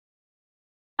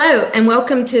Hello, and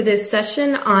welcome to this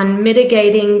session on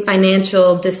mitigating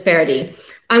financial disparity.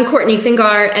 I'm Courtney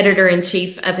Fingar,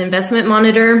 Editor-in-Chief of Investment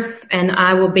Monitor, and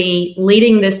I will be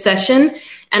leading this session.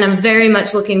 And I'm very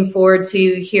much looking forward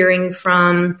to hearing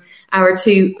from our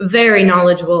two very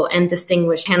knowledgeable and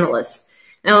distinguished panelists.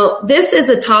 Now, this is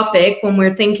a topic when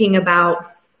we're thinking about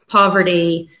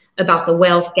poverty, about the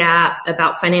wealth gap,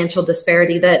 about financial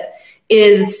disparity that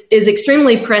is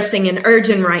extremely pressing and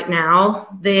urgent right now.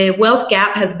 The wealth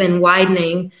gap has been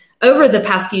widening over the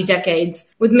past few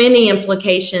decades with many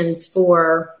implications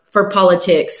for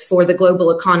politics, for the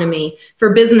global economy,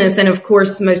 for business, and of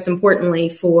course, most importantly,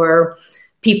 for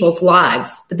people's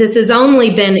lives. But this has only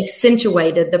been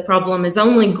accentuated. The problem has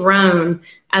only grown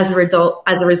as a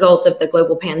result of the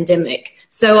global pandemic.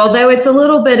 So although it's a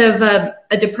little bit of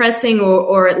a depressing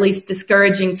or at least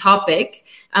discouraging topic,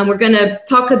 we're going to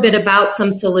talk a bit about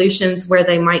some solutions where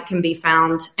they can be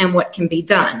found and what can be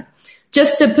done.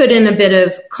 Just to put in a bit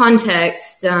of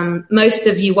context, most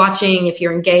of you watching, if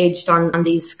you're engaged on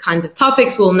these kinds of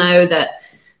topics, will know that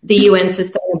the UN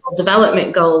Sustainable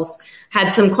Development Goals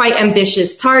had some quite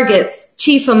ambitious targets.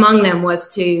 Chief among them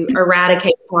was to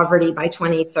eradicate poverty by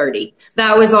 2030.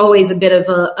 That was always a bit of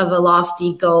a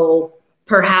lofty goal,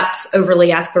 perhaps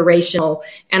overly aspirational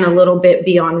and a little bit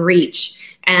beyond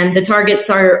reach. And the targets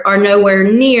are nowhere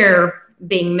near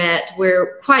being met.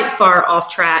 We're quite far off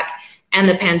track, and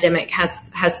the pandemic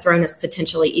has thrown us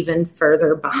potentially even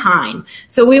further behind.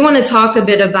 So we want to talk a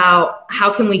bit about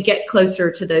how can we get closer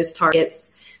to those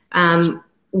targets,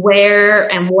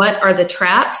 where and what are the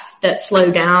traps that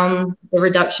slow down the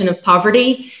reduction of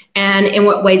poverty, and in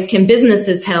what ways can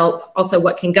businesses help? Also,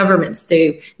 what can governments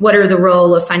do? What are the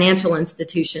role of financial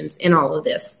institutions in all of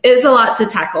this? It's a lot to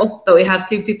tackle, but we have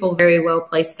two people very well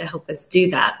placed to help us do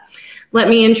that. Let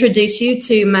me introduce you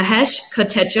to Mahesh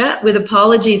Kotecha, with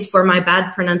apologies for my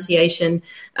bad pronunciation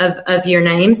of your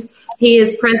names. He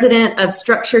is president of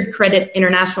Structured Credit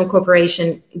International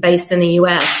Corporation based in the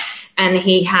US. And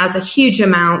he has a huge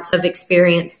amount of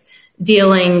experience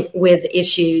dealing with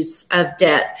issues of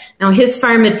debt. Now, his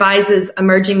firm advises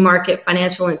emerging market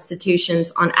financial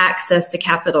institutions on access to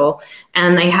capital,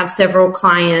 and they have several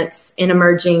clients in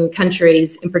emerging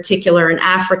countries, in particular in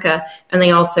Africa, and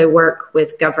they also work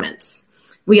with governments.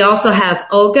 We also have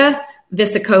Olga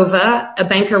Vysokova, a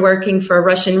banker working for a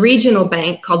Russian regional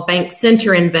bank called Bank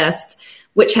Center Invest,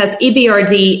 which has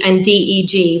EBRD and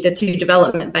DEG, the two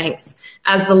development banks,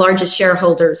 as the largest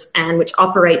shareholders, and which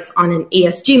operates on an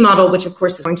ESG model, which of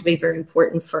course is going to be very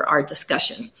important for our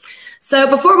discussion. So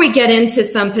before we get into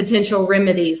some potential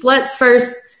remedies, let's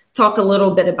first talk a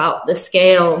little bit about the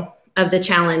scale of the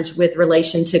challenge with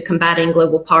relation to combating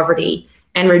global poverty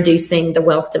and reducing the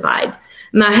wealth divide.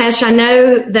 Mahesh, I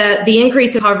know that the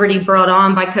increase in poverty brought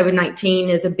on by COVID-19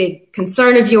 is a big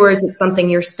concern of yours. It's something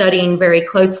you're studying very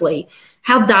closely.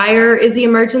 How dire is the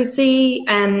emergency,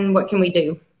 and what can we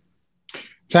do?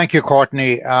 Thank you,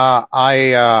 Courtney. I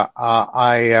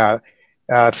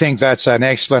think that's an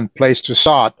excellent place to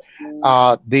start.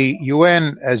 The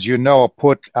UN, as you know,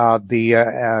 put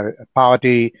the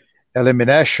poverty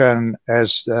elimination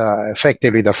as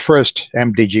effectively the first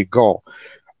MDG goal.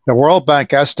 The World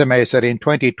Bank estimates that in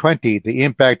 2020, the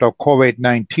impact of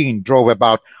COVID-19 drove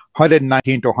about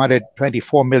 119 to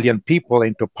 124 million people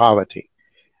into poverty.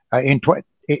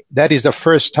 That is the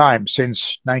first time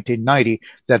since 1990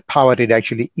 that poverty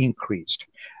actually increased.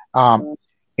 In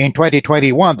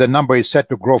 2021, the number is set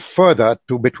to grow further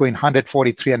to between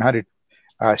 143 and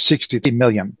 163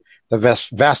 million, the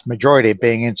vast majority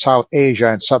being in South Asia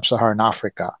and Sub-Saharan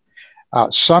Africa.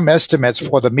 Some estimates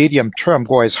for the medium term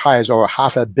go as high as over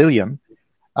 500 million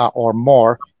or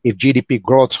more if GDP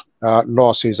growth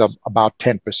loss is about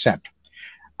 10%.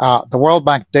 The World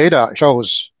Bank data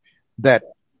shows that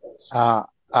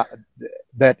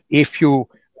that if you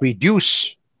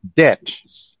reduce debt,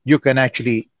 you can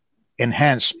actually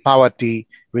enhance poverty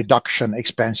reduction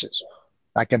expenses.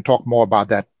 I can talk more about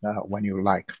that when you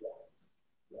like.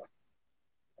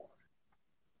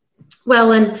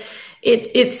 Well, and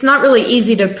it's not really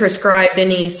easy to prescribe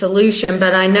any solution,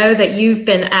 but I know that you've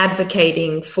been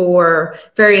advocating for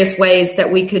various ways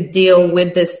that we could deal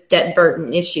with this debt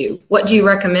burden issue. What do you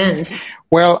recommend?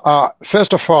 Well,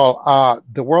 first of all,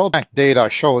 the World Bank data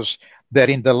shows that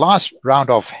in the last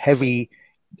round of heavy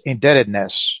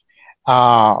indebtedness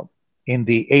in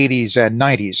the 80s and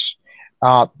 90s,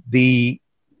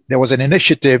 there was an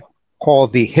initiative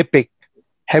called the HIPIC,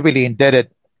 Heavily Indebted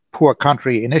Poor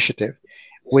Country Initiative,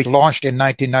 which launched in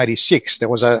 1996. There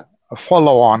was a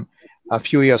follow-on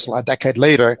a decade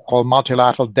later, called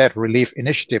Multilateral Debt Relief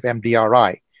Initiative,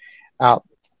 MDRI.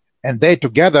 And they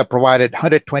together provided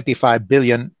 125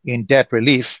 billion in debt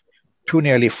relief to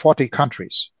nearly 40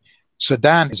 countries.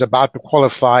 Sudan is about to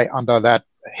qualify under that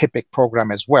HIPC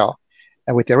program as well,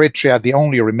 and with Eritrea the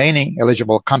only remaining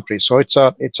eligible country. So it's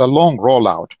a long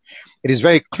rollout. It is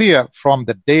very clear from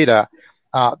the data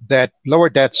that lower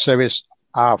debt service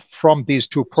from these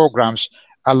two programs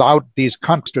allowed these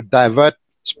countries to divert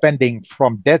spending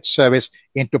from debt service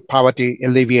into poverty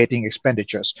alleviating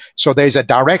expenditures. So there's a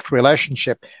direct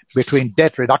relationship between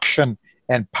debt reduction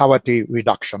and poverty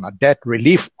reduction, a debt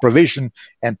relief provision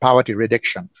and poverty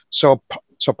reduction. So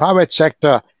private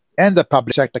sector and the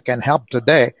public sector can help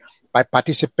today by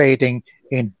participating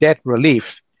in debt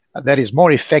relief that is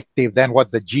more effective than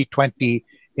what the G20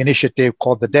 initiative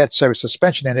called the Debt Service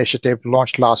Suspension Initiative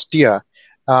launched last year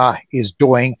is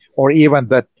doing, or even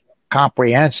the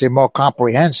more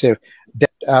comprehensive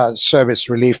debt service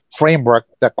relief framework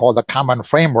that called the Common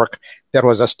Framework that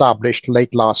was established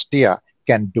late last year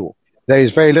can do. There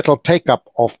is very little take-up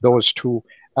of those two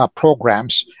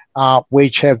programs,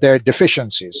 which have their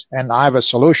deficiencies, and I have a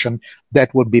solution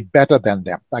that would be better than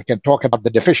them. I can talk about the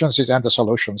deficiencies and the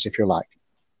solutions if you like.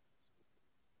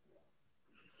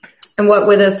 And what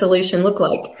would a solution look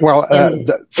like? Well,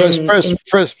 first,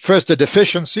 the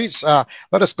deficiencies.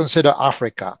 Let us consider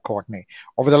Africa, Courtney.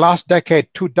 Over the last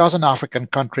decade, 24 African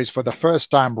countries for the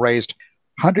first time raised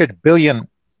 $100 billion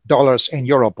in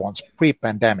Eurobonds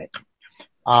pre-pandemic.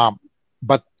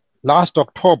 But last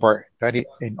October,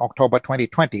 in October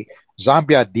 2020,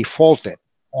 Zambia defaulted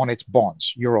on its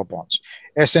bonds, Eurobonds.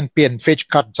 S&P and Fitch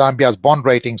cut Zambia's bond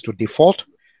ratings to default,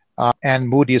 and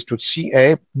Moody's to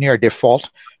CA, near default,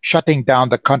 shutting down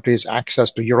the country's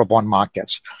access to Eurobond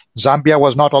markets. Zambia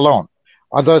was not alone.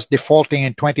 Others defaulting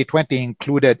in 2020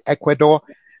 included Ecuador,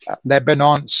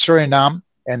 Lebanon, Suriname,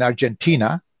 and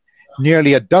Argentina.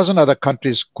 Nearly a dozen other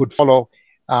countries could follow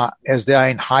as they are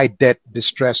in high debt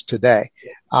distress today,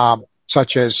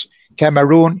 such as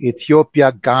Cameroon,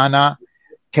 Ethiopia, Ghana,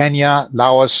 Kenya,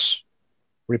 Laos,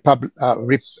 Republic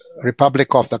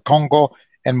of the Congo,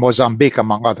 and Mozambique,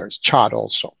 among others, Chad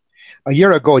also. A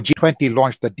year ago, G20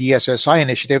 launched the DSSI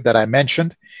initiative that I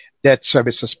mentioned, Debt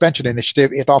Service Suspension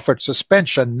Initiative. It offered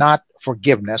suspension, not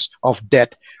forgiveness, of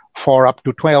debt for up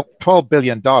to $12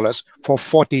 billion for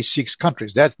 46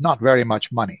 countries. That's not very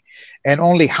much money. And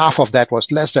only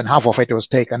less than half of it was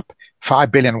taken up.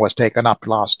 $5 billion was taken up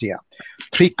last year.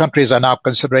 3 countries are now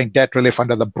considering debt relief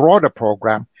under the broader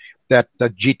program that the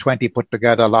G20 put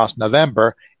together last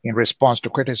November in response to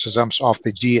criticisms of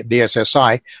the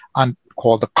DSSI and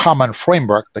called the Common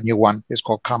Framework. The new one is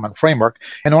called Common Framework.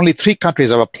 And only 3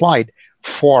 countries have applied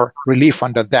for relief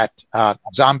under that,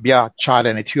 Zambia, Chad,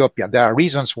 and Ethiopia. There are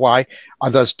reasons why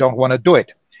others don't want to do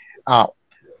it.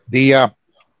 The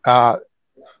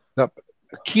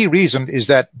key reason is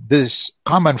that this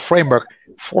Common Framework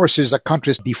forces the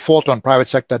countries to default on private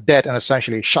sector debt and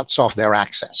essentially shuts off their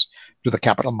access to the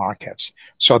capital markets.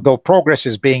 So though progress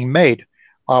is being made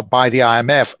by the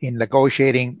IMF in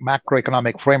negotiating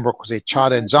macroeconomic framework with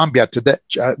Chad and Zambia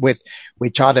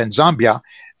with Chad and Zambia,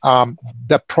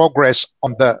 the progress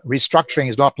on the restructuring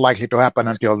is not likely to happen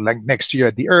until next year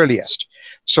at the earliest.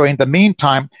 So in the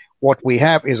meantime, what we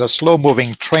have is a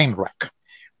slow-moving train wreck.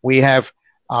 We have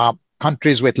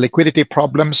countries with liquidity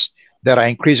problems that are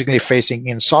increasingly facing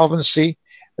insolvency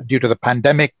due to the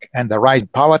pandemic and the rise in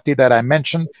poverty that I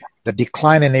mentioned, the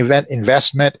decline in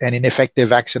investment and ineffective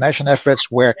vaccination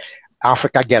efforts where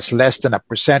Africa gets less than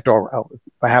 1% or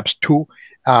perhaps 2%.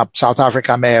 South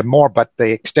Africa may have more, but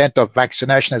the extent of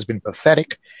vaccination has been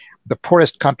pathetic. The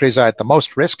poorest countries are at the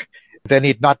most risk. They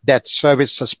need not debt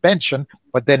service suspension,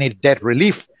 but they need debt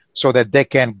relief so that they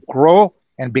can grow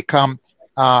and become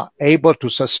able to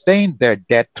sustain their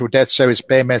debt through debt service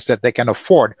payments that they can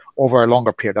afford over a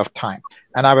longer period of time.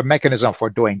 And I have a mechanism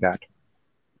for doing that.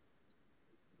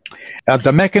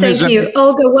 The mechanism. Thank you.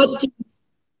 Olga,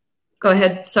 go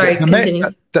ahead. Sorry, continue.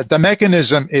 The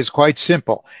mechanism is quite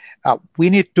simple. We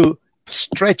need to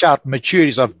stretch out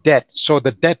maturities of debt so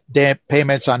the debt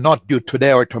payments are not due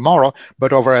today or tomorrow,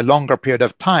 but over a longer period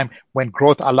of time when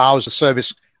growth allows the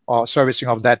service or servicing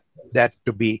of that debt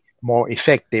to be more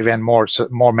effective and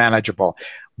more manageable.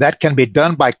 That can be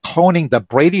done by cloning the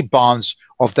Brady bonds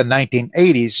of the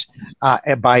 1980s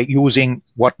by using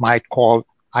what I call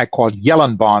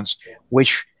Yellen bonds,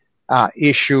 which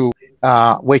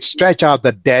which stretch out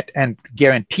the debt and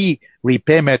guarantee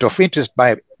repayment of interest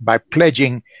by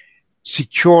pledging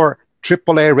secure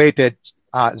AAA rated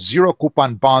zero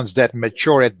coupon bonds that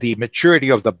mature at the maturity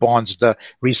of the bonds, the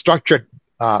restructured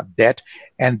debt,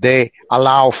 and they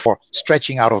allow for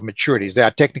stretching out of maturities. There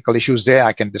are technical issues there.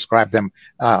 I can describe them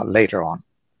later on.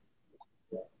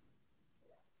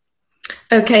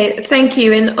 Okay, thank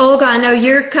you. And Olga, I know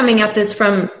you're coming at this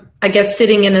from, I guess,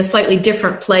 sitting in a slightly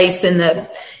different place in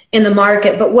the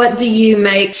market, but what do you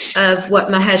make of what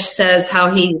Mahesh says,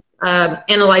 how he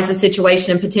analyzes the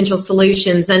situation and potential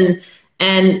solutions? And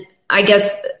I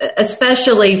guess,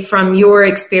 especially from your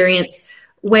experience,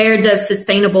 where does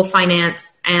sustainable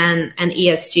finance and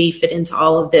ESG fit into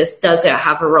all of this? Does it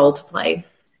have a role to play?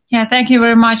 Yeah, thank you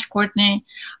very much, Courtney.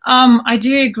 I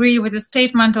do agree with the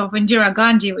statement of Indira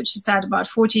Gandhi, which she said about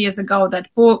 40 years ago, that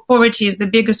poverty is the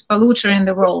biggest polluter in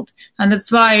the world. And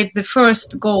that's why it's the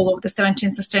first goal of the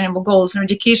 17 Sustainable Goals,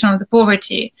 eradication of the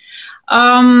poverty.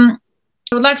 I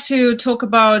would like to talk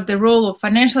about the role of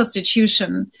financial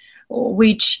institution,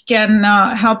 which can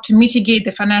help to mitigate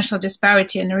the financial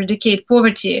disparity and eradicate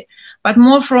poverty, but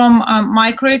more from a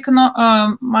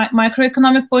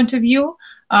microeconomic point of view,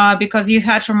 because you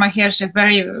had from Mahesh a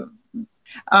very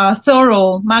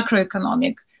thorough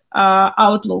macroeconomic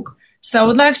outlook. So I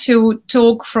would like to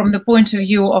talk from the point of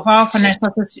view of our financial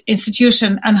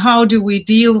institution and how do we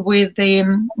deal with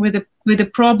the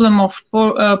problem of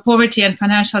poverty and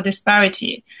financial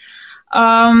disparity.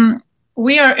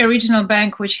 We are a regional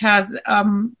bank which has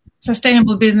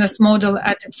sustainable business model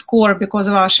at its core because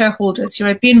of our shareholders,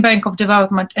 European Bank of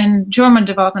Development and German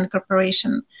Development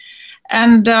Corporation.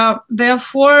 And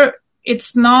therefore,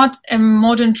 it's not a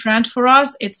modern trend for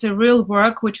us. It's a real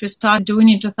work which we started doing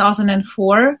in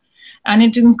 2004. And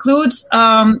it includes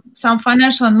some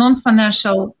financial and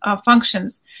non-financial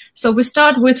functions. So we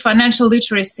start with financial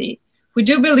literacy. We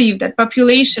do believe that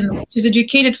population which is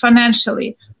educated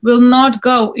financially will not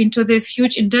go into this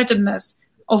huge indebtedness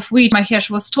of which Mahesh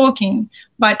was talking,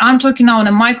 but I'm talking now on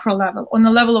a micro level, on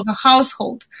the level of a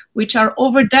household, which are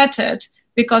overdebted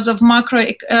because of micro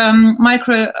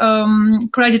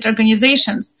credit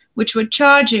organizations, which were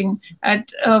charging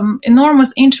at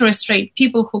enormous interest rate,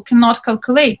 people who cannot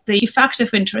calculate the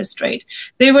effective interest rate.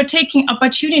 They were taking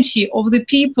opportunity of the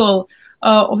people,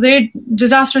 of their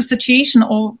disastrous situation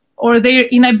or their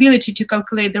inability to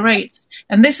calculate the rates.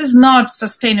 And this is not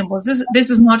sustainable. This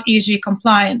is not ESG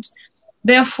compliant.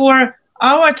 Therefore,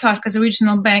 our task as a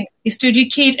regional bank is to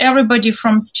educate everybody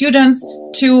from students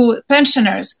to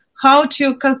pensioners how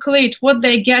to calculate what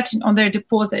they're getting on their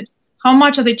deposit, how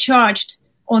much are they charged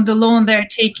on the loan they're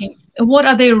taking, and what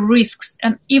are their risks,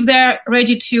 and if they're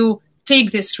ready to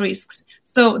take these risks.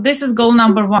 So this is goal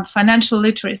number one, financial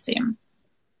literacy.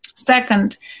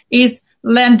 Second is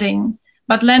lending,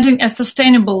 but lending at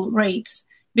sustainable rates,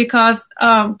 because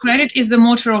credit is the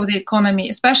motor of the economy,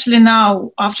 especially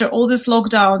now after all these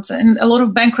lockdowns and a lot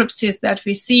of bankruptcies that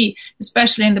we see,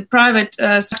 especially in the private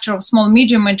sector of small,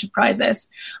 medium enterprises.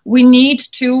 We need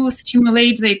to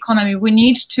stimulate the economy. We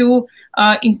need to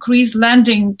increase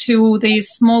lending to these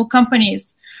small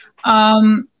companies.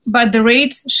 But the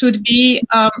rates should be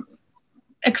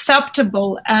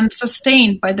acceptable and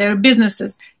sustained by their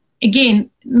businesses. Again,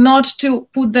 not to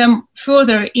put them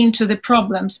further into the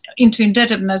problems, into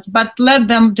indebtedness, but let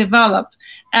them develop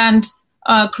and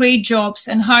create jobs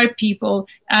and hire people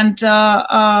and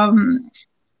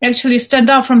actually stand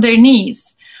up from their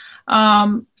knees.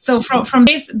 So from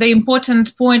this, the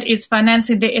important point is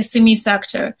financing the SME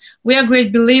sector. We are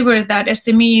great believers that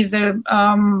SME is a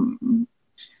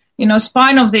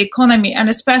spine of the economy, and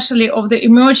especially of the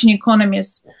emerging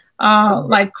economies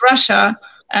like Russia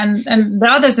and the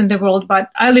others in the world, but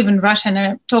I live in Russia and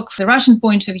I talk from the Russian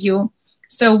point of view.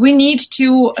 So we need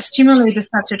to stimulate the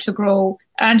sector to grow,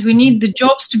 and we need the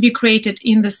jobs to be created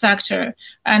in the sector,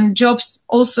 and jobs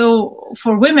also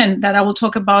for women that I will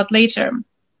talk about later.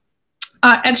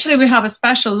 Actually, we have a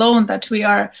special loan that we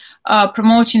are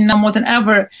promoting now more than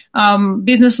ever,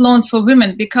 business loans for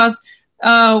women, because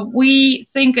we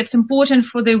think it's important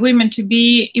for the women to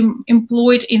be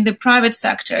employed in the private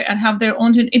sector and have their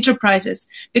own enterprises,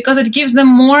 because it gives them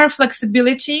more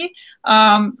flexibility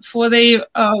for the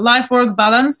life-work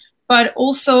balance, but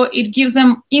also it gives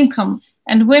them income.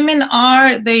 And women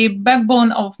are the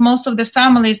backbone of most of the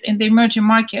families in the emerging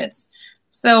markets.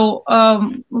 So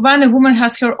when a woman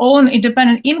has her own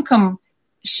independent income,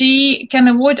 she can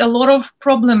avoid a lot of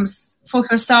problems for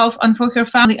herself and for her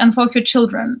family and for her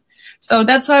children. So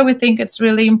that's why we think it's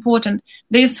really important.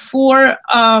 There's four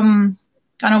kind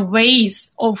of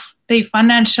ways of the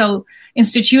financial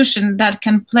institution that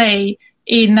can play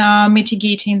in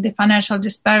mitigating the financial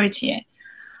disparity.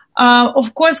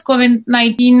 Of course,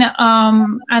 COVID-19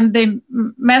 and the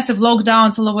massive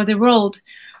lockdowns all over the world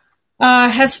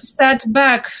has set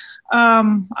back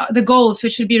the goals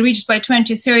which should be reached by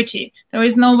 2030. There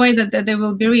is no way that they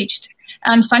will be reached.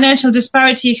 And financial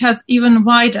disparity has even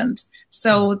widened.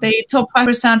 So the top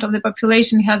 5% of the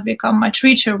population has become much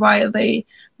richer, while the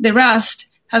rest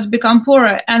has become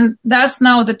poorer. And that's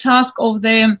now the task of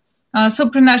the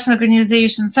supranational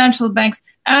organizations, central banks,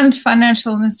 and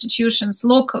financial institutions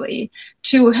locally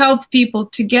to help people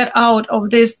to get out of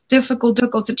this difficult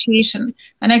situation.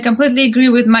 And I completely agree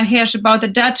with Mahesh about the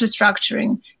debt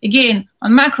restructuring, again,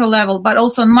 on macro level, but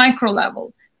also on micro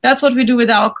level. That's what we do with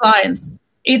our clients.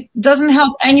 It doesn't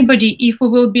help anybody if we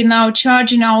will be now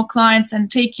charging our clients and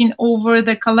taking over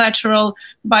the collateral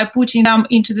by putting them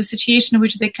into the situation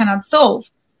which they cannot solve.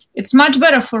 It's much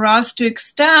better for us to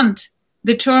extend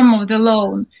the term of the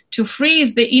loan, to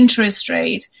freeze the interest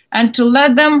rate, and to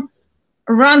let them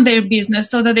run their business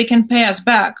so that they can pay us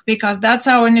back, because that's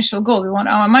our initial goal. We want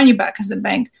our money back as a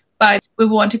bank, but we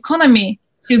want economy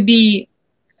to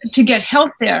get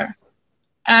healthier.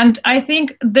 And I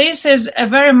think this is a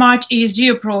very much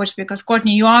ESG approach, because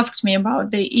Courtney, you asked me about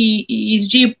the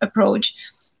ESG approach.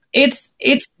 It's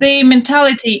the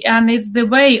mentality and it's the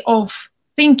way of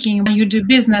thinking when you do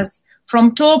business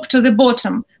from top to the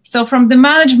bottom. So from the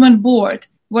management board,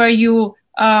 where you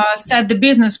set the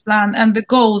business plan and the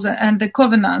goals and the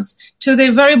covenants, to the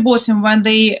very bottom when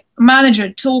the manager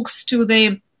talks to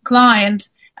the client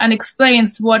and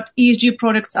explains what ESG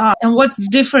products are and what's the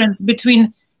difference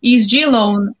between ESG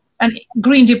loan and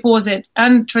green deposit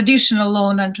and traditional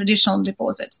loan and traditional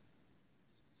deposit.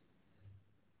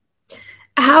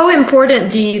 How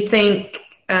important do you think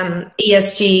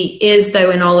ESG is, though,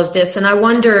 in all of this? And I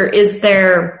wonder, is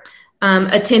there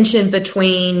a tension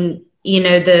between,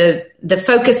 the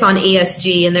focus on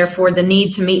ESG and therefore the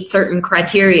need to meet certain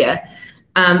criteria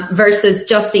versus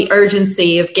just the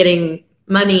urgency of getting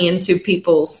money into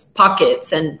people's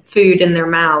pockets and food in their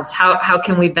mouths? How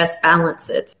can we best balance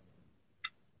it?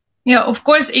 Yeah, of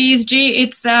course, ESG,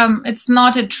 it's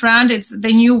not a trend. It's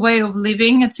the new way of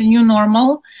living. It's a new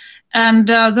normal. And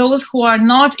those who are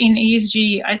not in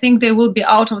ESG, I think they will be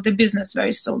out of the business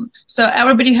very soon. So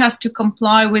everybody has to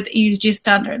comply with ESG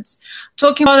standards.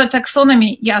 Talking about the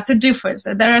taxonomy, yes, it differs.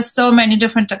 There are so many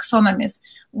different taxonomies,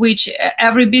 which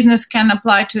every business can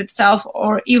apply to itself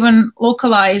or even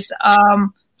localize,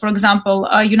 for example,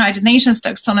 United Nations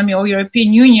taxonomy or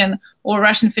European Union or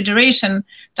Russian Federation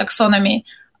taxonomy.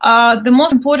 The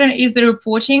most important is the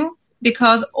reporting,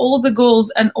 because all the goals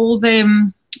and all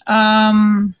the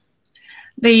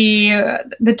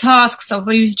tasks of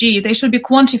ESG, they should be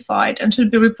quantified and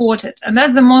should be reported. And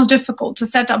that's the most difficult, to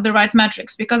set up the right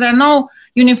metrics, because there are no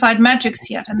unified metrics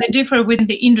yet and they differ within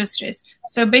the industries.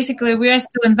 So basically we are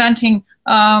still inventing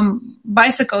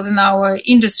bicycles in our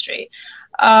industry.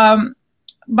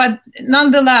 But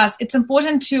nonetheless, it's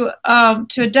important to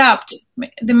adapt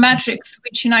the metrics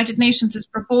which United Nations is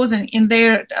proposing in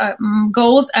their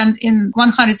goals and in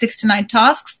 169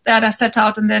 tasks that are set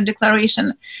out in their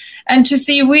declaration, and to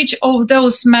see which of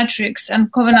those metrics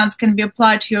and covenants can be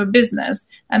applied to your business,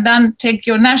 and then take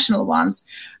your national ones.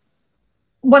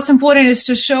 What's important is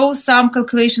to show some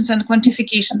calculations and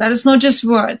quantification. That is not just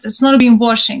words. It's not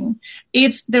greenwashing.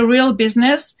 It's the real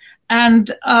business.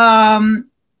 And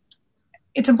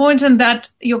it's important that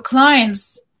your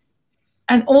clients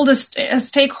and all the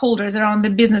stakeholders around the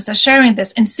business are sharing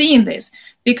this and seeing this,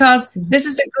 because this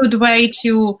is a good way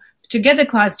to get the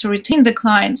clients, to retain the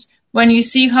clients. When you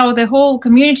see how the whole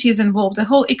community is involved, the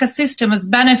whole ecosystem is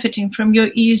benefiting from your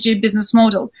ESG business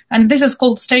model. And this is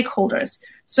called stakeholders.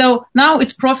 So now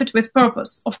it's profit with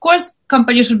purpose. Of course,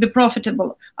 companies should be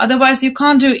profitable. Otherwise, you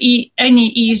can't do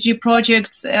any ESG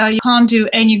projects. You can't do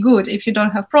any good if you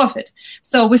don't have profit.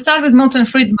 So we start with Milton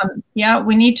Friedman. Yeah,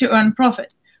 we need to earn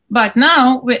profit. But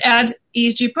now we add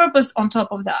ESG purpose on top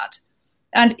of that.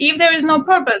 And if there is no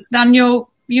purpose, then you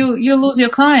lose your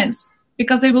clients,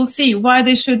 because they will see why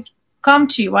they should come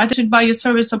to you, why they should buy your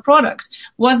service or product.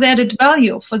 What's the added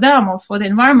value for them or for the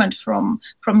environment from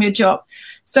your job?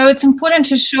 So it's important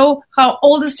to show how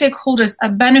all the stakeholders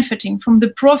are benefiting from the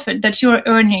profit that you are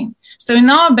earning. So in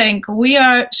our bank, we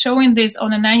are showing this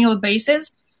on an annual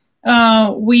basis.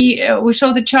 We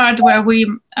show the chart where we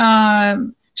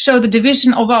show the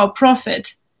division of our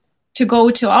profit to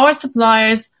go to our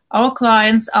suppliers, our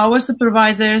clients, our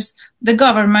supervisors, the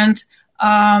government,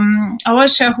 our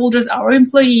shareholders, our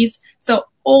employees. So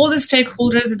all the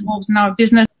stakeholders involved in our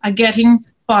business are getting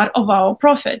part of our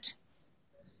profit.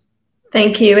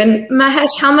 Thank you. And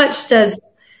Mahesh, how much does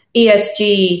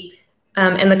ESG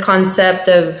and the concept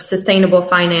of sustainable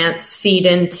finance feed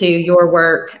into your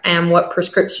work, and what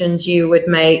prescriptions you would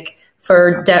make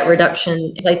for debt reduction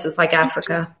in places like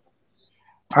Africa?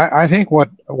 I think what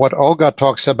Olga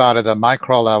talks about at the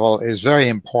micro level is very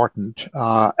important.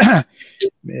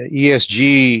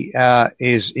 ESG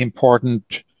is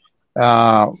important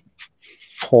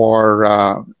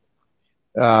for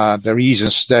the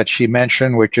reasons that she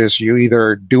mentioned, which is you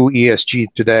either do ESG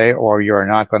today or you're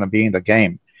not going to be in the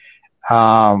game.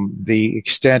 The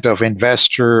extent of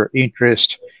investor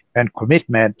interest and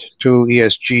commitment to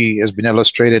ESG has been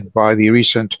illustrated by the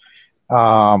recent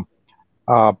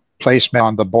placement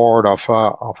on the board of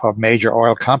a major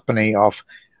oil company of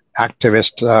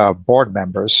activist board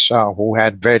members who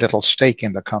had very little stake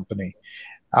in the company.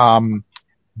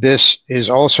 This is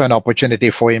also an opportunity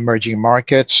for emerging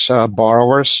markets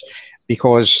borrowers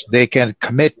because they can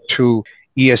commit to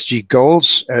ESG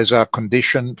goals as a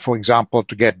condition, for example,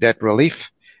 to get debt relief,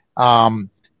 and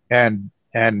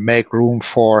make room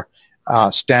for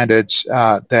standards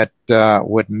that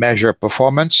would measure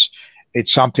performance.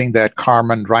 It's something that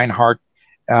Carmen Reinhardt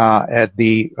at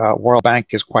the World Bank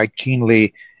is quite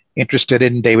keenly interested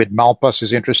in. David Malpass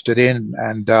is interested in,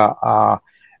 and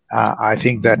I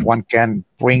think that one can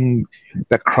bring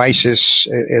the crisis,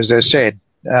 as I said,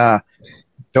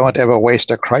 don't ever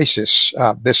waste a crisis.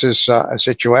 This is a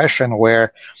situation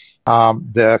where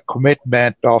the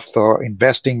commitment of the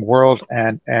investing world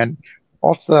and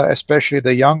of especially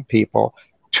the young people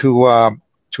to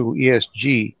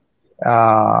ESG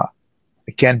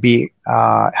can be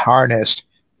harnessed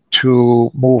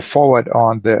to move forward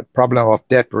on the problem of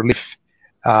debt relief,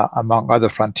 among other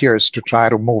frontiers, to try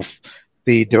to move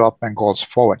the development goals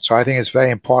forward. So I think it's very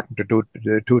important to do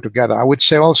the two together. I would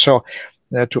say also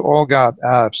to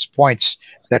Olga's points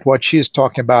that what she's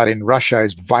talking about in Russia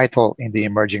is vital in the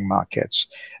emerging markets.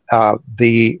 What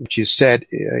she said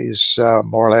is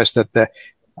more or less that the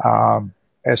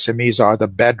SMEs are the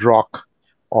bedrock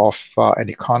of an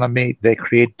economy. They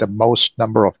create the most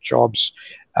number of jobs.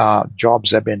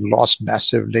 Jobs have been lost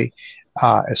massively,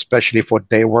 especially for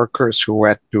day workers who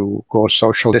had to go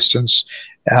social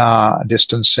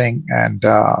distancing and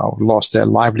lost their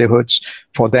livelihoods.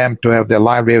 For them to have their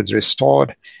livelihoods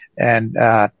restored and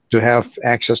to have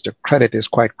access to credit is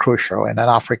quite crucial. And in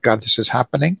Africa, this is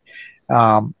happening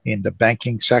in the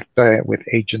banking sector with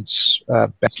agents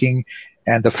banking.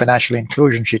 And the financial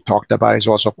inclusion she talked about is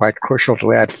also quite crucial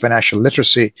to add financial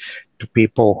literacy to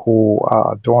people who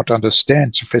don't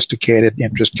understand sophisticated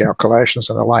interest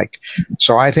calculations and the like.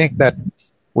 So I think that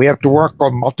we have to work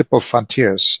on multiple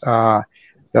frontiers. The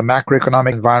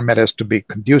macroeconomic environment has to be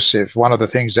conducive. One of the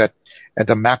things that at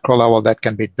the macro level that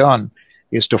can be done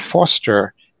is to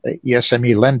foster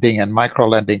ESME lending and micro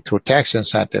lending through tax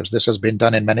incentives. This has been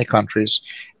done in many countries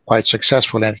quite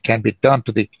successfully, and it can be done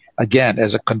again,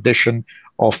 as a condition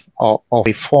of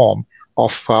reform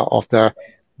of the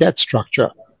debt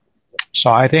structure. So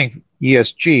I think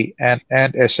ESG and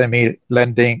SME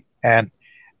lending and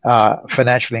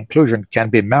financial inclusion can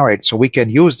be married. So we can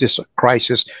use this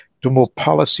crisis to move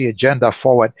policy agenda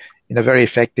forward in a very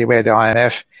effective way. The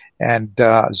IMF and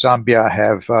Zambia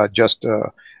have just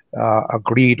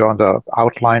agreed on the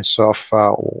outlines of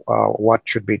what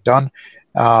should be done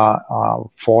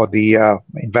for the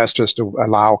investors to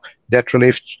allow debt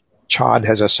relief. Chad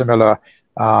has a similar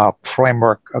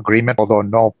framework agreement, although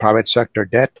no private sector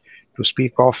debt to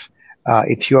speak of.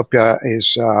 Ethiopia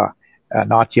is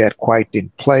not yet quite in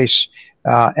place,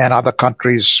 and other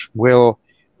countries will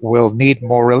need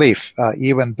more relief,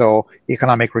 even though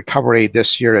economic recovery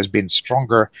this year has been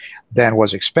stronger than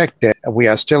was expected. We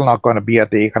are still not going to be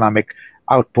at the economic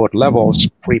output levels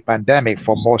pre-pandemic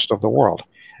for most of the world.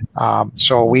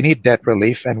 So we need debt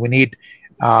relief, and we need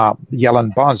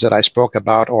Yellen bonds that I spoke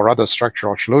about, or other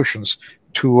structural solutions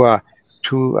to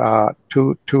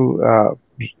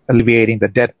alleviating the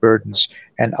debt burdens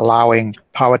and allowing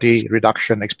poverty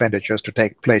reduction expenditures to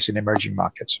take place in emerging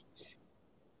markets.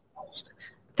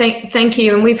 Thank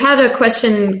you. And we've had a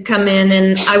question come in,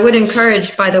 and I would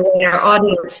encourage, by the way, our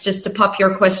audience just to pop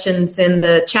your questions in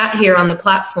the chat here on the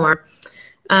platform.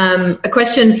 A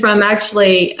question from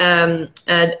actually a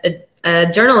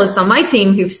journalist on my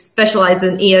team who specializes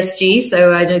in ESG,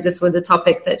 so I know this was a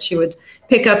topic that she would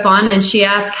pick up on, and she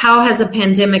asked, how has a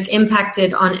pandemic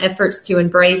impacted on efforts to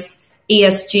embrace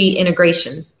ESG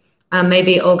integration?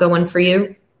 Maybe Olga, one for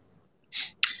you.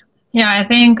 Yeah, I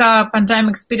think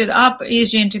pandemic speeded up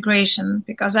ESG integration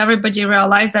because everybody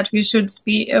realized that we should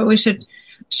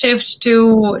shift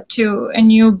to a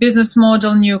new business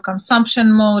model, new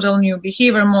consumption model, new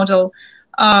behavior model,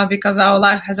 because our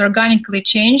life has organically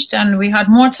changed, and we had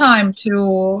more time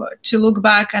to look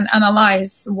back and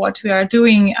analyze what we are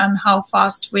doing and how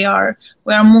fast we are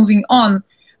moving on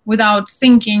without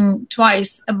thinking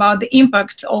twice about the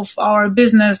impact of our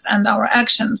business and our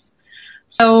actions.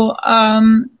 So,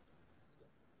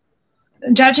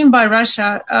 judging by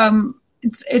Russia,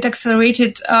 it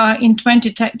accelerated in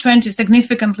 2020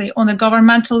 significantly on the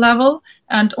governmental level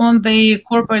and on the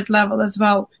corporate level as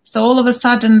well. So all of a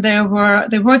sudden there were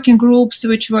the working groups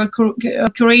which were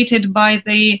curated by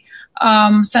the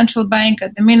central bank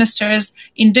and the ministers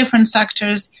in different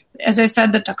sectors. As I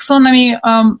said, the taxonomy,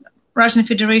 Russian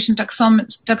Federation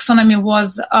taxonomy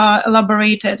was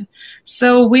elaborated.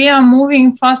 So we are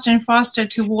moving faster and faster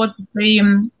towards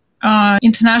the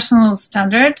international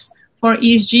standards for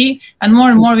ESG, and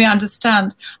more we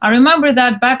understand. I remember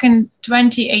that back in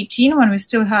 2018, when we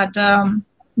still had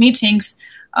meetings,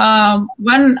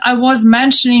 when I was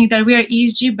mentioning that we are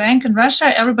ESG bank in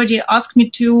Russia, everybody asked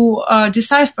me to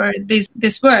decipher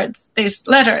these words, these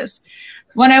letters.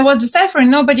 When I was deciphering,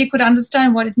 nobody could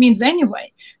understand what it means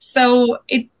anyway. So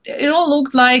it all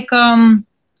looked like,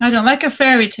 like a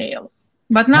fairy tale.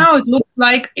 But now it looks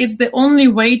like it's the only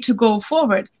way to go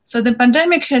forward. So the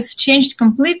pandemic has changed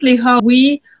completely how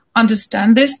we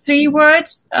understand these three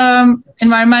words,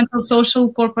 environmental,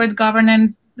 social, corporate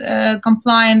governance,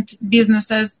 compliant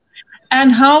businesses,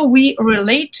 and how we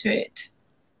relate to it,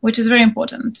 which is very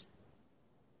important.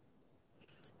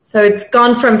 So it's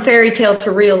gone from fairy tale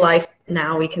to real life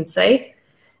now, we can say.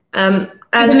 And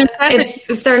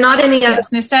if there are not any...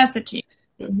 It's necessity.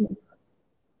 Mm-hmm.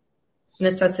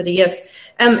 Necessity, yes.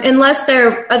 Unless there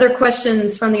are other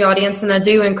questions from the audience, and I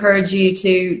do encourage you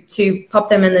to pop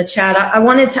them in the chat. I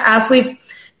wanted to ask, we've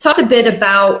talked a bit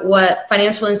about what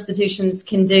financial institutions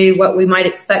can do, what we might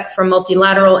expect from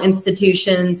multilateral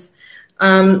institutions.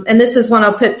 And this is one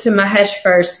I'll put to Mahesh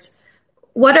first.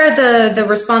 What are the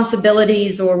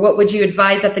responsibilities, or what would you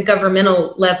advise at the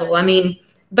governmental level? I mean,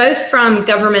 both from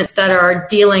governments that are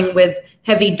dealing with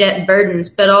heavy debt burdens,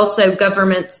 but also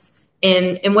governments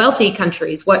in wealthy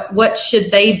countries. What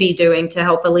should they be doing to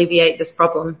help alleviate this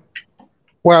problem?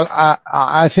 Well,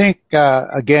 I think,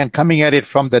 again, coming at it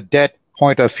from the debt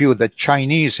point of view, the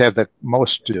Chinese have the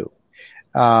most to do,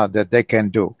 that they can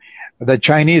do. The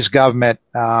Chinese government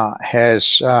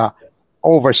has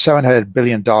over $700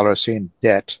 billion in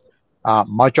debt,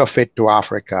 much of it to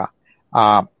Africa,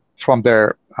 from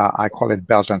their, I call it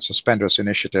Belt and Suspenders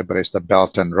Initiative, but it's the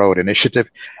Belt and Road Initiative.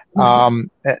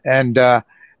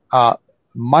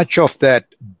 Much of that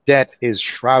debt is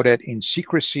shrouded in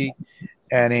secrecy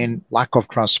and in lack of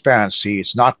transparency.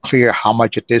 It's not clear how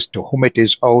much it is, to whom it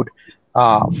is owed,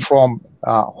 from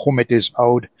whom it is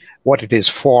owed, what it is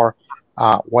for,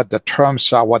 what the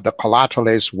terms are, what the collateral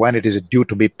is, when it is due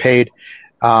to be paid,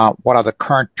 what are the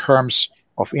current terms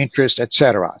of interest,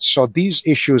 etc. So these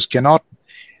issues cannot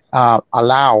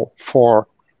allow for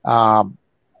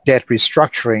debt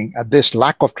restructuring. This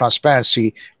lack of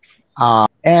transparency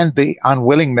and the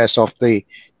unwillingness of the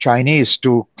Chinese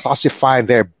to classify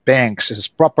their banks as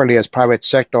properly as private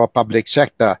sector or public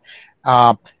sector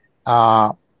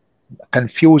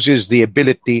confuses the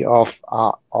ability of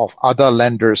other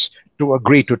lenders to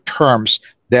agree to terms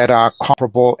that are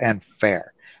comparable and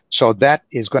fair. So that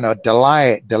is going to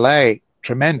delay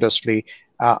tremendously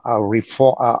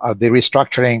the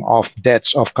restructuring of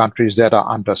debts of countries that are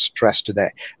under stress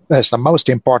today. That's the most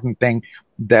important thing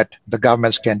that the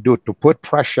governments can do, to put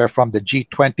pressure from the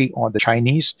G20 on the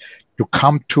Chinese to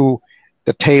come to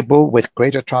the table with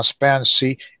greater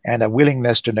transparency and a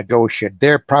willingness to negotiate.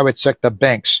 Their private sector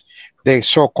banks, they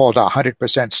so-called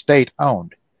 100%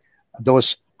 state-owned.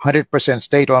 Those 100%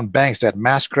 state-owned banks that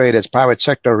masquerade as private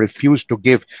sector refused to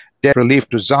give debt relief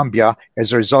to Zambia,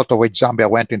 as a result of which Zambia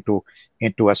went into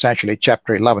essentially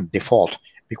Chapter 11 default,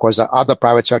 because the other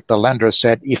private sector lenders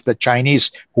said, if the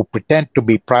Chinese, who pretend to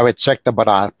be private sector but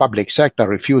are public sector,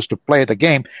 refuse to play the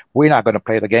game, we're not going to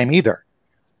play the game either.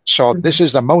 So this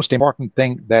is the most important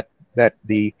thing that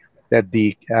the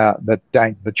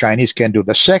Chinese can do.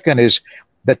 The second is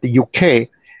that the UK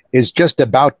is just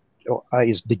about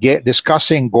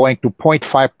discussing going to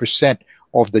 0.5%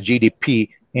 of the GDP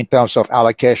in terms of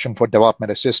allocation for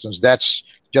development assistance. That's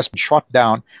just been shot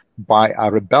down by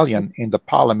a rebellion in the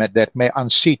parliament that may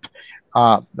unseat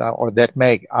or that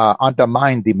may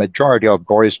undermine the majority of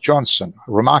Boris Johnson.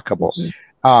 Remarkable.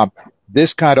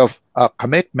 This kind of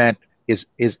commitment is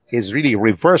really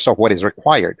reverse of what is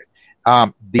required.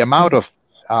 The amount of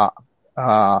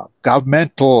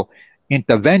governmental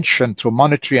intervention through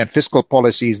monetary and fiscal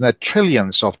policies in the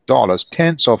trillions of dollars,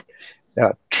 tens of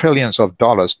trillions of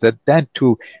dollars, that then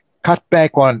to cut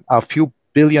back on a few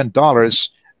 $billion,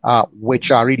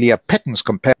 which are really a pittance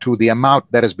compared to the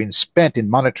amount that has been spent in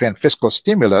monetary and fiscal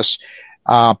stimulus,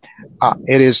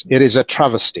 it is a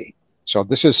travesty. So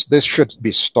this should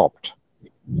be stopped.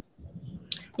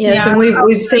 Yes, and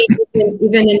we've seen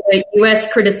even in the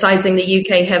U.S. criticizing the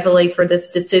UK heavily for this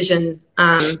decision.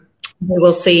 We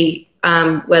will see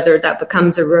whether that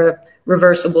becomes a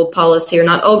reversible policy or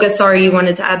not. Olga, sorry, you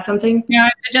wanted to add something? Yeah,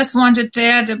 I just wanted to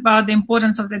add about the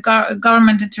importance of the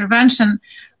government intervention,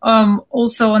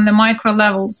 also on the micro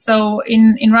level. So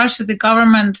in Russia, the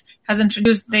government has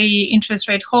introduced the interest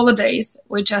rate holidays,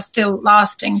 which are still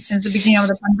lasting since the beginning of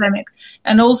the pandemic.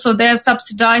 And also they're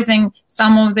subsidizing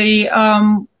some of the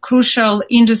crucial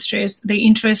industries, the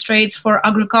interest rates for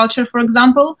agriculture, for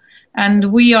example.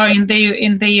 And we are in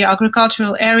the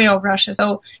agricultural area of Russia,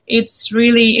 so it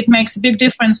makes a big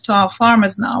difference to our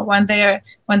farmers now when they're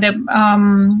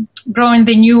growing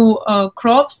the new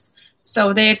crops.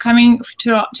 So they are coming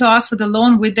to us for the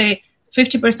loan with the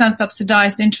 50%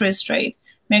 subsidized interest rate.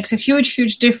 Makes a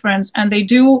huge difference, and they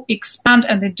do expand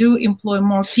and they do employ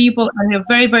more people, and we're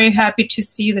very, very happy to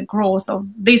see the growth of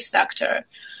this sector.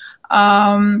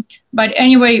 But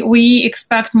anyway, we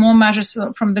expect more measures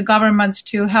from the government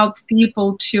to help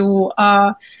people to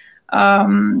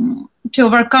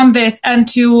overcome this and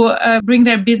to bring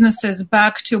their businesses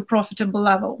back to a profitable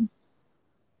level.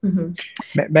 Mm-hmm.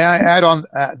 May I add on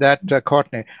that,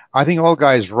 Courtney? I think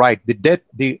Olga is right.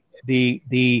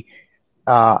 The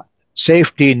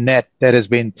safety net that has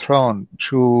been thrown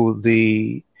to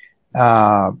the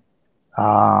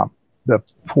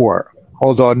poor,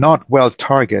 although not well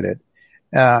targeted,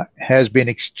 has been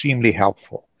extremely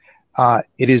helpful.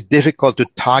 It is difficult to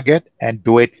target and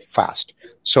do it fast.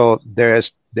 So there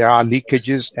are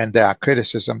leakages and there are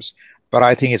criticisms, but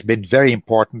I think it's been very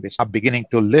important. It's now beginning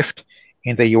to lift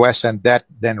in the U.S., and that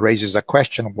then raises a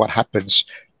question of what happens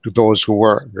to those who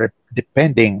were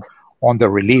depending on the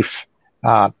relief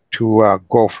to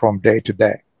go from day to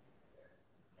day.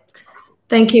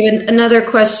 Thank you. And another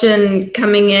question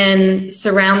coming in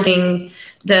surrounding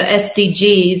the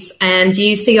SDGs, and do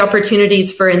you see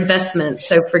opportunities for investments?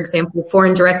 So, for example,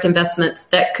 foreign direct investments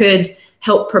that could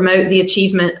help promote the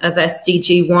achievement of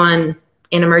SDG 1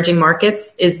 in emerging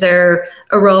markets. Is there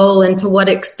a role, and to what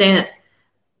extent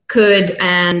could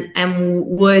and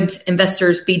would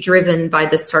investors be driven by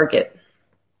this target?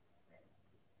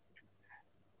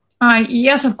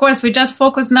 Yes, of course, we just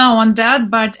focus now on that,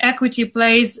 but equity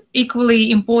plays equally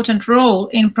important role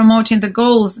in promoting the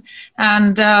goals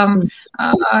and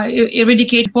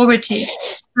eradicate poverty.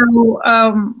 So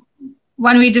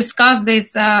when we discussed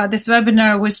this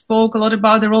webinar, we spoke a lot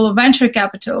about the role of venture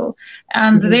capital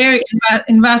and their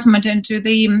investment into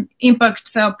the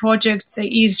impact projects,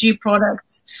 ESG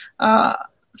products.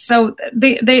 So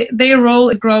their role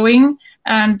is growing,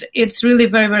 and it's really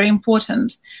very, very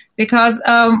important. Because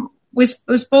we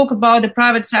spoke about the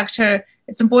private sector,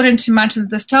 it's important to mention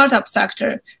the startup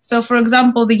sector. So, for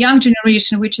example, the young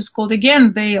generation, which is called,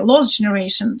 again, the lost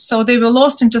generation. So they were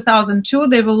lost in 2002,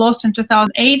 they were lost in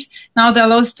 2008, now they're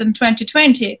lost in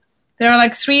 2020. There are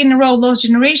like 3 in a row lost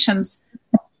generations.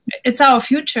 It's our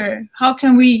future. How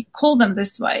can we call them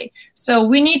this way? So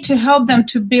we need to help them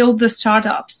to build the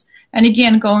startups. And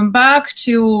again, going back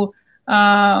to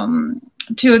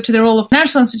the role of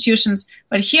financial institutions,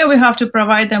 but here we have to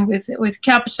provide them with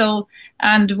capital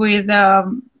and with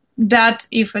debt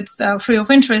if it's free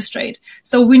of interest rate.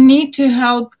 So we need to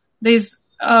help this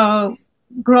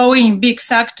growing big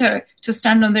sector to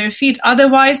stand on their feet.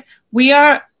 Otherwise, we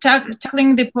are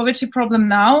tackling the poverty problem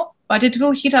now, but it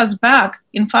will hit us back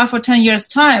in 5 or 10 years'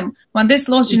 time when this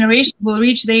lost generation will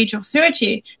reach the age of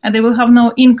 30 and they will have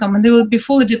no income and they will be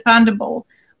fully dependable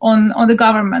on the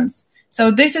governments. So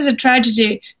this is a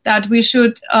tragedy that we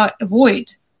should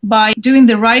avoid by doing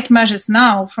the right measures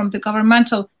now from the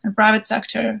governmental and private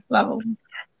sector level.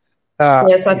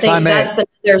 Yes, I think that's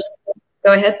another.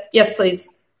 Go ahead. Yes, please.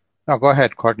 No, go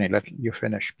ahead, Courtney. Let you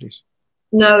finish, please.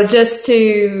 No, just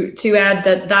to add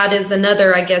that is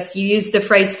another, I guess, you used the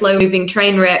phrase slow-moving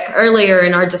train wreck earlier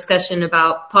in our discussion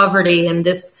about poverty, and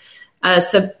this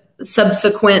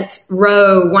subsequent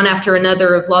row, one after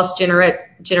another, of lost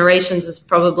generations is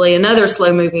probably another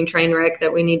slow-moving train wreck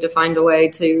that we need to find a way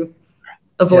to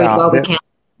avoid while we can.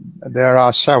 There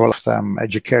are several of them,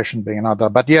 education being another.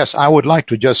 But yes, I would like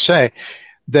to just say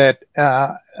that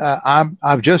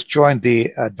I've just joined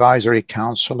the advisory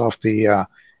council of the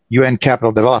UN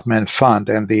Capital Development Fund,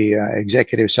 and the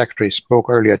executive secretary spoke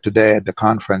earlier today at the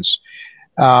conference.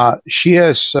 She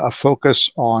has a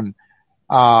focus on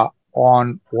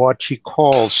what she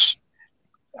calls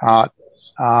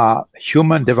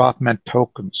human development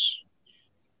tokens.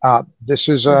 This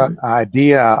is an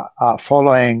idea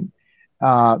following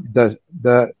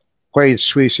the Credit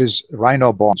Suisse's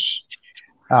rhino bonds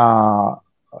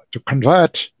to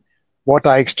convert what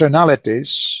are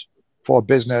externalities for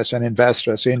business and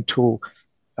investors into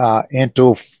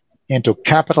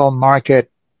capital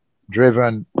market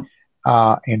driven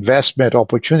investment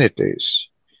opportunities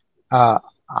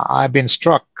I've been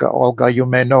struck, Olga, you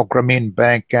may know Grameen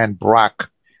Bank and BRAC,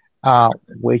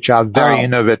 which are very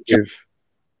innovative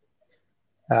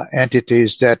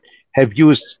entities that have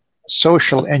used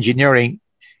social engineering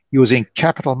using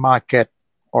capital market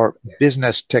or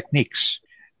business techniques.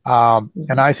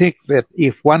 And I think that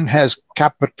if one has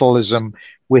capitalism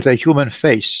with a human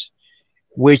face,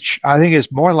 which I think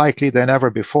is more likely than ever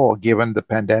before, given the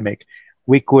pandemic,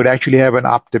 we could actually have an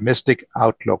optimistic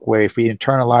outlook where if we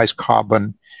internalize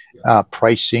carbon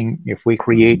pricing, if we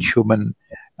create human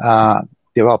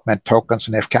development tokens,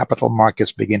 and if capital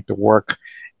markets begin to work,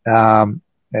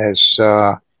 as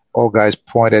Olga has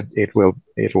pointed, it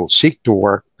will seek to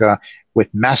work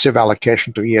with massive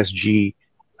allocation to ESG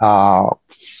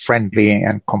friendly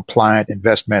and compliant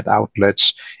investment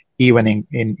outlets, even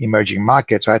in emerging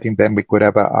markets. I think then we could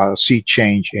have a sea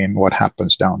change in what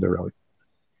happens down the road.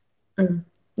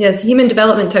 Yes, human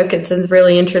development tokens is a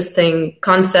really interesting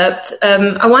concept.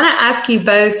 I want to ask you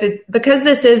both, because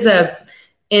this is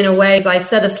in a way, as I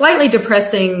said, a slightly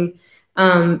depressing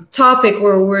topic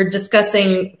where we're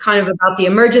discussing kind of about the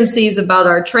emergencies, about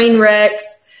our train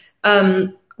wrecks.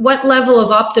 What level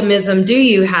of optimism do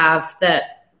you have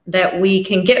that we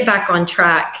can get back on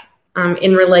track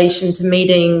in relation to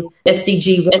meeting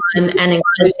SDG 1 and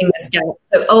increasing this gap?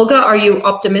 So, Olga, are you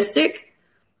optimistic?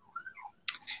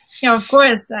 Yeah, of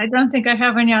course. I don't think I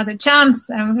have any other chance.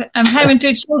 I'm having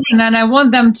 2 children, and I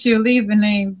want them to live in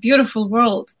a beautiful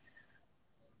world.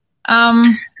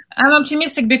 I'm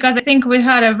optimistic because I think we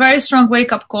had a very strong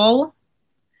wake-up call,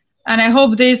 and I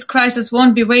hope this crisis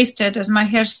won't be wasted. As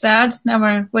Mahesh said,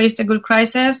 never waste a good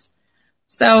crisis.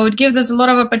 So it gives us a lot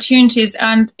of opportunities,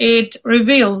 and it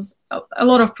reveals a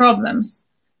lot of problems,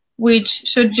 which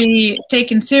should be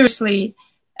taken seriously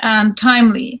and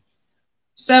timely.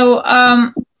 So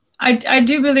I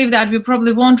do believe that we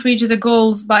probably won't reach the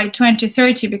goals by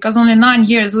 2030 because only 9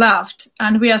 years left,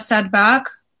 and we are set back.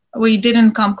 We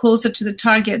didn't come closer to the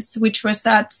targets, which were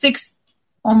set 6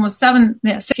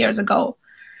 years ago.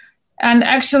 And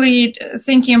actually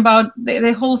thinking about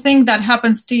the whole thing that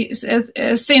happened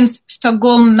since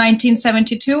Stockholm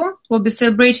 1972, we'll be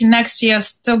celebrating next year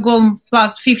Stockholm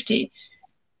plus 50.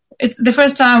 It's the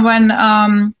first time when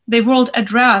the world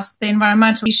addressed the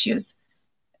environmental issues.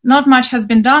 Not much has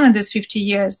been done in these 50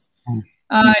 years.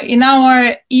 In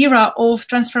our era of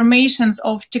transformations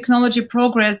of technology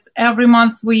progress, every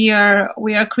month we are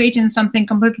creating something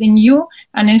completely new,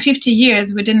 and in 50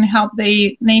 years we didn't help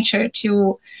the nature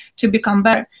to become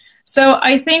better. So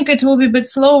I think it will be a bit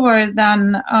slower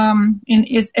than in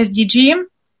SDG,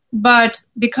 but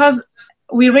because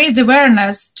we raised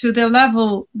awareness to the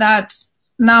level that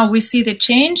now we see the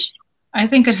change, I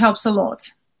think it helps a lot,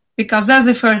 because that's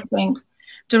the first thing,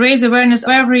 to raise awareness of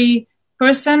every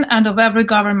person and of every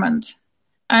government,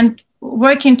 and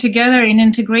working together in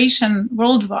integration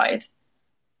worldwide.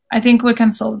 I think we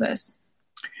can solve this.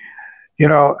 You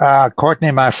know,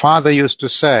 Courtney, my father used to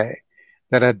say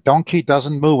that a donkey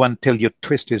doesn't move until you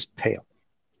twist his tail.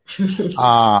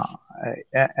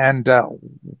 And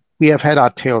we have had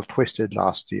our tail twisted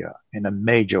last year in a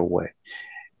major way.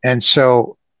 And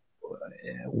so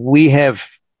we have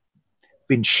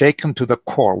been shaken to the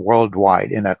core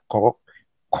worldwide in a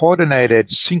coordinated,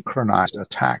 synchronized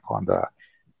attack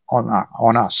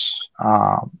on us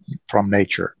from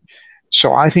nature.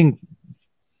 So I think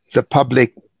the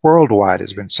public worldwide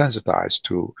has been sensitized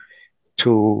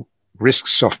to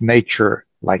risks of nature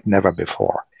like never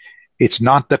before. It's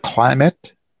not the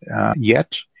climate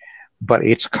yet, but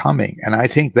it's coming, and I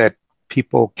think that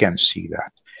people can see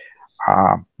that.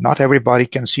 Not everybody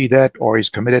can see that or is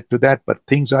committed to that, but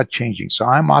things are changing. So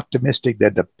I'm optimistic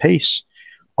that the pace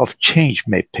of change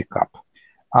may pick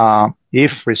up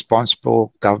if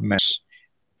responsible governments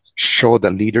show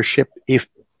the leadership, if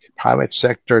private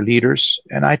sector leaders,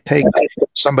 and I take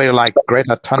somebody like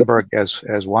Greta Thunberg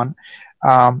as one,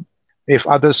 if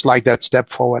others like that step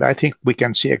forward, I think we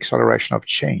can see acceleration of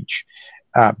change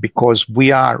because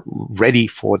we are ready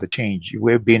for the change.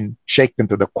 We've been shaken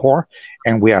to the core,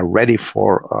 and we are ready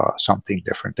for something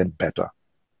different and better.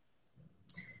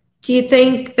 Do you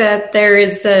think that there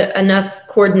is enough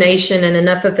coordination and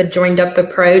enough of a joined-up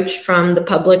approach from the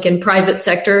public and private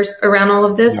sectors around all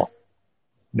of this?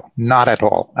 No, not at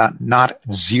all. Not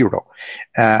zero.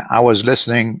 I was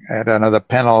listening at another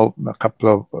panel a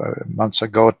couple of months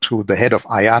ago to the head of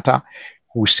IATA,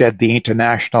 who said the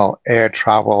international air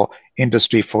travel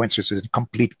industry, for instance, is in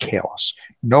complete chaos.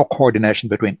 No coordination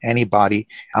between anybody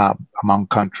among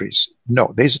countries.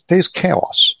 No, there's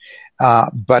chaos.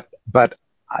 But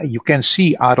you can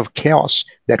see out of chaos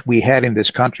that we had in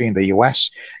this country, in the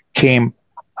U.S., came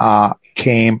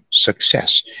came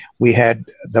success. We had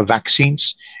the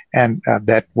vaccines, and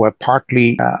that were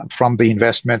partly from the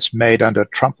investments made under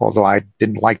Trump, although I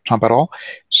didn't like Trump at all.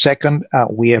 Second,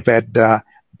 we have had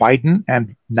Biden,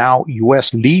 and now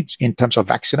U.S. leads in terms of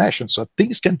vaccination. So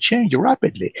things can change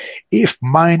rapidly if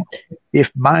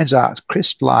minds are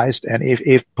crystallized and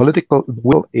if political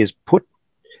will is put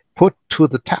to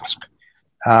the task.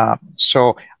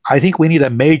 So I think we need a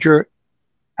major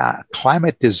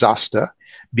climate disaster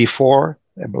before,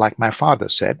 like my father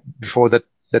said, before the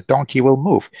donkey will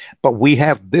move. But we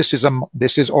have, this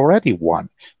is already one.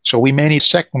 So we may need a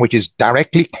second, which is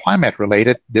directly climate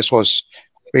related. This was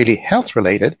really health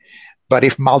related. But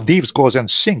if Maldives goes and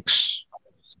sinks,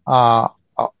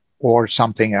 or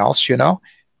something else,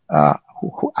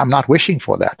 I'm not wishing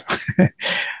for that.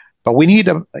 But we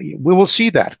will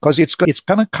see that, because it's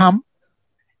going to come,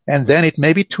 and then it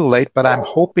may be too late, but I'm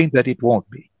hoping that it won't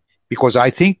be. Because I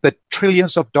think the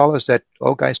trillions of dollars that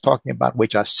Olga is talking about,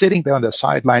 which are sitting there on the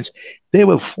sidelines, they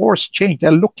will force change.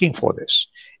 They're looking for this.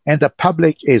 And the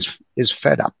public is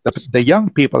fed up. The young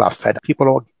people are fed up.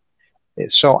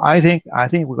 So I think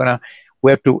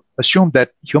we have to assume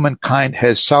that humankind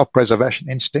has self-preservation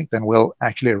instinct and will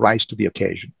actually rise to the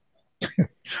occasion.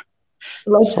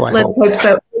 Let's hope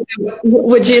so.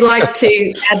 Would you like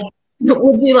to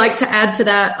add to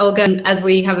that, Olga, as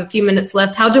we have a few minutes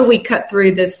left? How do we cut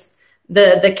through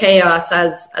the chaos,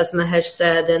 as Mahesh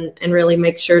said, and really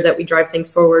make sure that we drive things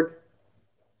forward?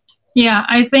 Yeah,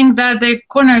 I think that the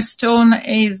cornerstone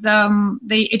is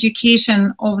the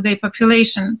education of the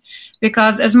population,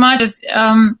 because as much as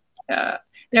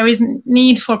there is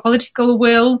need for political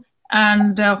will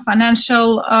and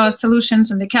financial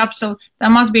solutions in the capital, there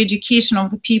must be education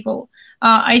of the people.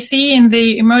 I see in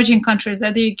the emerging countries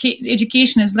that the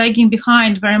education is lagging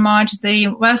behind very much the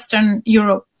Western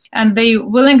Europe, and the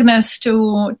willingness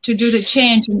to do the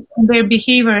change in their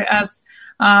behavior as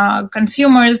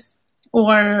consumers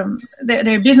or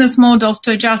their business models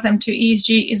to adjust them to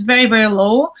ESG is very, very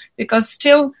low, because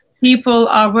still people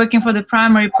are working for the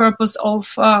primary purpose of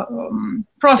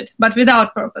profit, but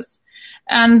without purpose.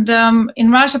 And in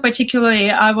Russia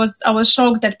particularly, I was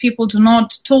shocked that people do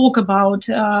not talk about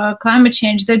climate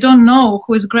change. They don't know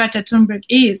who Greta Thunberg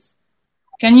is.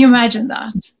 Can you imagine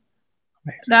that?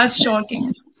 That's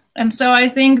shocking. And so I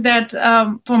think that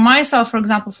for myself, for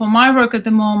example, for my work at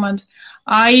the moment,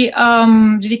 I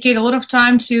dedicate a lot of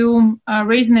time to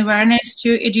raising awareness,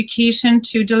 to education,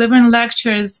 to delivering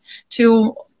lectures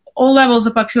to all levels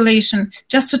of population,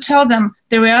 just to tell them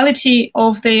the reality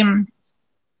of the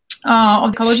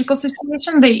ecological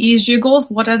situation, the ESG goals,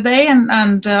 what are they,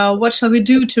 and what shall we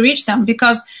do to reach them?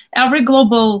 Because every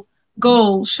global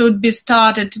goal should be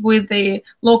started with the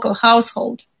local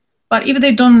household. But if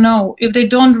they don't know, if they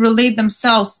don't relate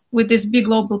themselves with these big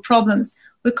global problems,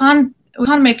 we can't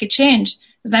make a change.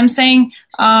 As I'm saying,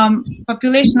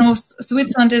 population of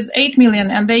Switzerland is 8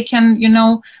 million, and they can,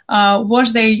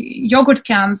 wash their yogurt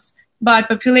cans. But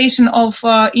population of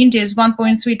India is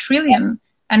 1.3 trillion.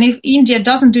 And if India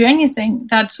doesn't do anything,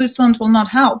 that Switzerland will not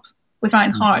help with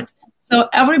trying hard. So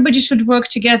everybody should work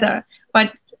together.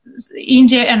 But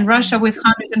India and Russia, with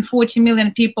 140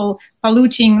 million people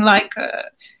polluting like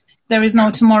there is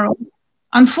no tomorrow.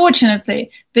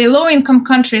 Unfortunately, the low-income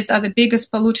countries are the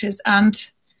biggest polluters,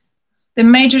 and the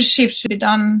major shift should be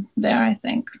done there, I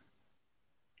think.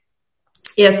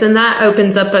 Yes, and that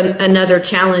opens up another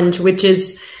challenge, which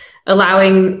is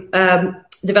allowing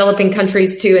developing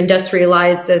countries to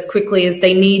industrialize as quickly as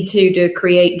they need to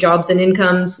create jobs and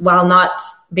incomes while not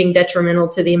being detrimental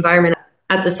to the environment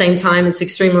at the same time. It's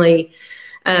extremely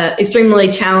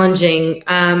challenging.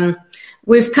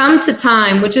 We've come to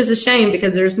time, which is a shame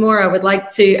because there's more I would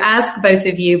like to ask both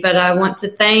of you, but I want to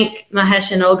thank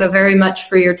Mahesh and Olga very much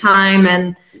for your time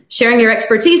and sharing your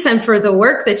expertise and for the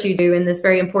work that you do in this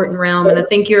very important realm. And I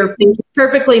think you're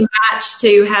perfectly matched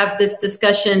to have this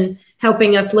discussion,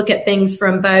 helping us look at things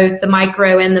from both the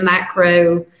micro and the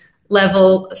macro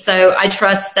level. So I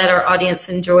trust that our audience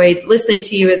enjoyed listening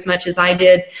to you as much as I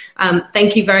did.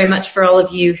 Thank you very much for all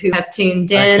of you who have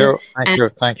tuned in.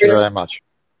 Thank you very much.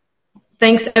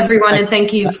 Thanks, everyone, and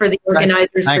thank you for the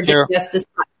organizers for giving us this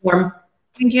platform.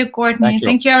 Thank you, Courtney.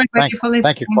 Thank you, everybody, for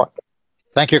listening.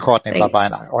 Thank you, Courtney. Bye-bye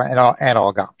now. And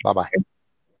Olga. Bye-bye.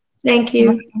 Thank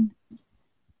you.